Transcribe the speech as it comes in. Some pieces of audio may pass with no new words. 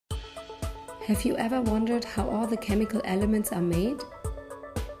Have you ever wondered how all the chemical elements are made?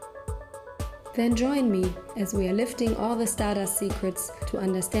 Then join me as we are lifting all the stardust secrets to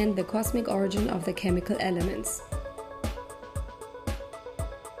understand the cosmic origin of the chemical elements.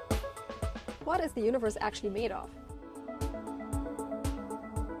 What is the universe actually made of?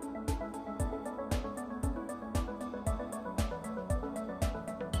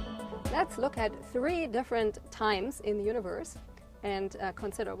 Let's look at 3 different times in the universe and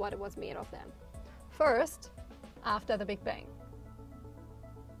consider what it was made of then. First, after the Big Bang.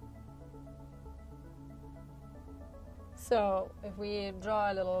 So if we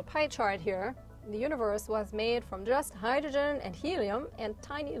draw a little pie chart here, the universe was made from just hydrogen and helium and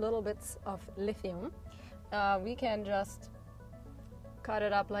tiny little bits of lithium. We can just cut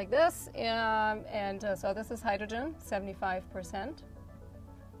it up like this, so this is hydrogen, 75%,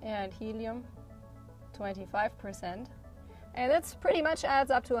 and helium, 25%. And that's pretty much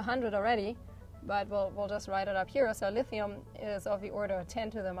adds up to 100 already, but we'll just write it up here. So lithium is of the order 10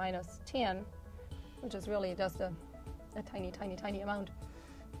 to the minus 10, which is really just a tiny, tiny, tiny amount.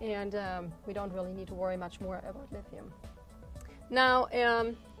 And we don't really need to worry much more about lithium. Now,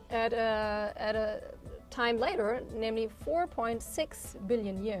 at a time later, namely 4.6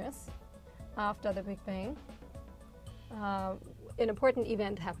 billion years after the Big Bang, an important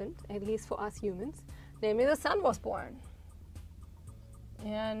event happened, at least for us humans, namely the sun was born.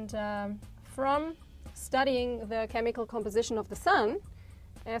 And from studying the chemical composition of the sun,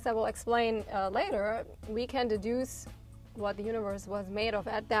 as I will explain later, we can deduce what the universe was made of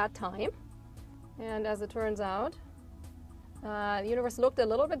at that time. And as it turns out, the universe looked a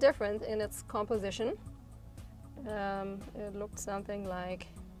little bit different in its composition. It looked something like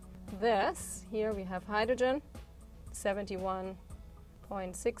this. Here we have hydrogen,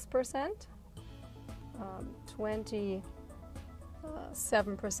 71.6%, 27%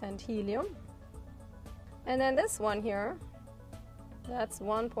 helium, and then this one here, that's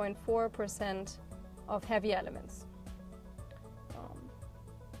 1.4% of heavy elements.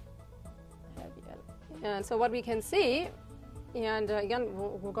 And so what we can see, and again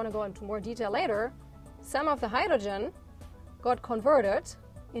we're going to go into more detail later, some of the hydrogen got converted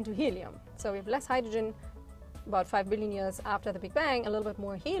into helium. So we have less hydrogen about 5 billion years after the Big Bang, a little bit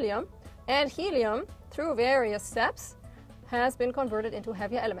more helium, and helium, through various steps, has been converted into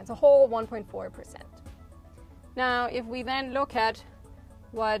heavier elements, a whole 1.4%. Now, if we then look at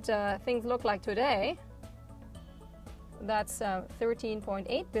what things look like today, that's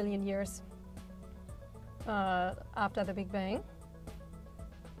 13.8 billion years after the Big Bang.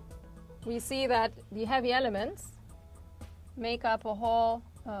 We see that the heavy elements make up a whole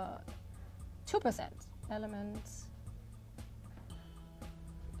 2% elements.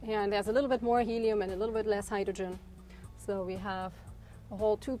 And there's a little bit more helium and a little bit less hydrogen. So we have a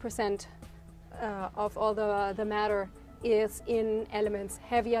whole 2% of all the matter is in elements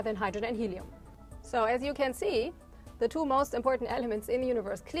heavier than hydrogen and helium. So as you can see, the 2 most important elements in the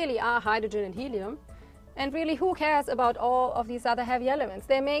universe clearly are hydrogen and helium. And really, who cares about all of these other heavy elements?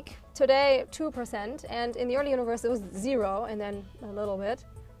 They make today 2%, and in the early universe it was 0 and then a little bit.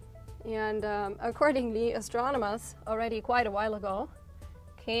 And accordingly, astronomers already quite a while ago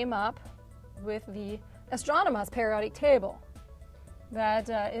came up with the astronomers' periodic table. That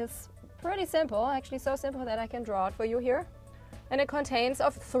is pretty simple, actually so simple that I can draw it for you here. And it contains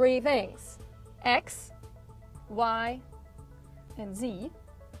of 3 things: X, Y, and Z.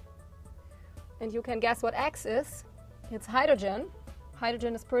 And you can guess what X is. It's hydrogen.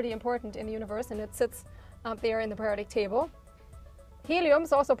 Hydrogen is pretty important in the universe, and it sits up there in the periodic table. Helium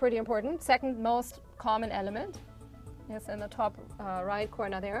is also pretty important, second most common element. It's in the top right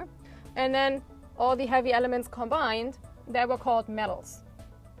corner there. And then all the heavy elements combined, they were called metals.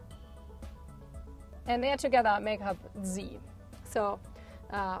 And they together make up Z. So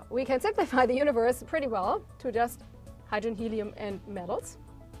we can simplify the universe pretty well to just hydrogen, helium, and metals.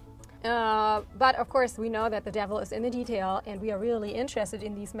 But of course we know that the devil is in the detail, and we are really interested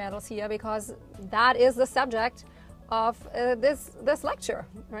in these metals here because that is the subject of this lecture,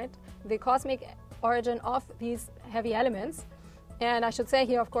 right? The cosmic origin of these heavy elements. And I should say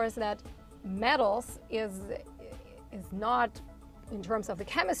here, of course, that metals is not, in terms of the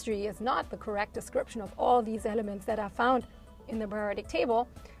chemistry, is not the correct description of all these elements that are found in the periodic table.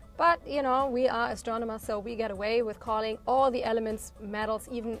 But, you know, we are astronomers, so we get away with calling all the elements metals,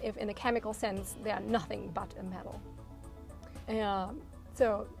 even if in a chemical sense they are nothing but a metal.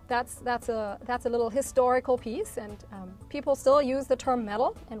 So that's a little historical piece, and people still use the term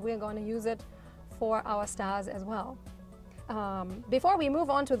metal, and we're going to use it for our stars as well. Before we move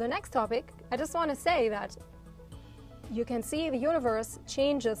on to the next topic, I just want to say that you can see the universe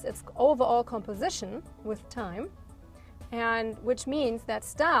changes its overall composition with time, and which means that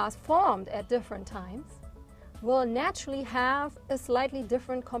stars formed at different times will naturally have a slightly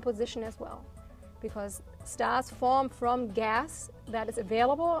different composition as well, because stars form from gas that is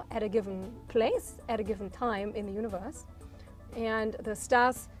available at a given place, at a given time in the universe, and the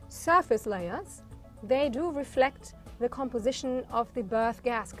star's surface layers, they do reflect the composition of the birth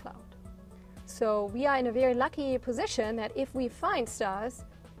gas cloud. So we are in a very lucky position that if we find stars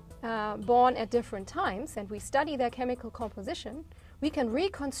born at different times and we study their chemical composition, we can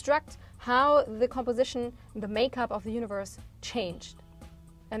reconstruct how the composition, the makeup of the universe changed.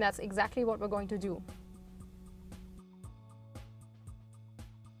 And that's exactly what we're going to do.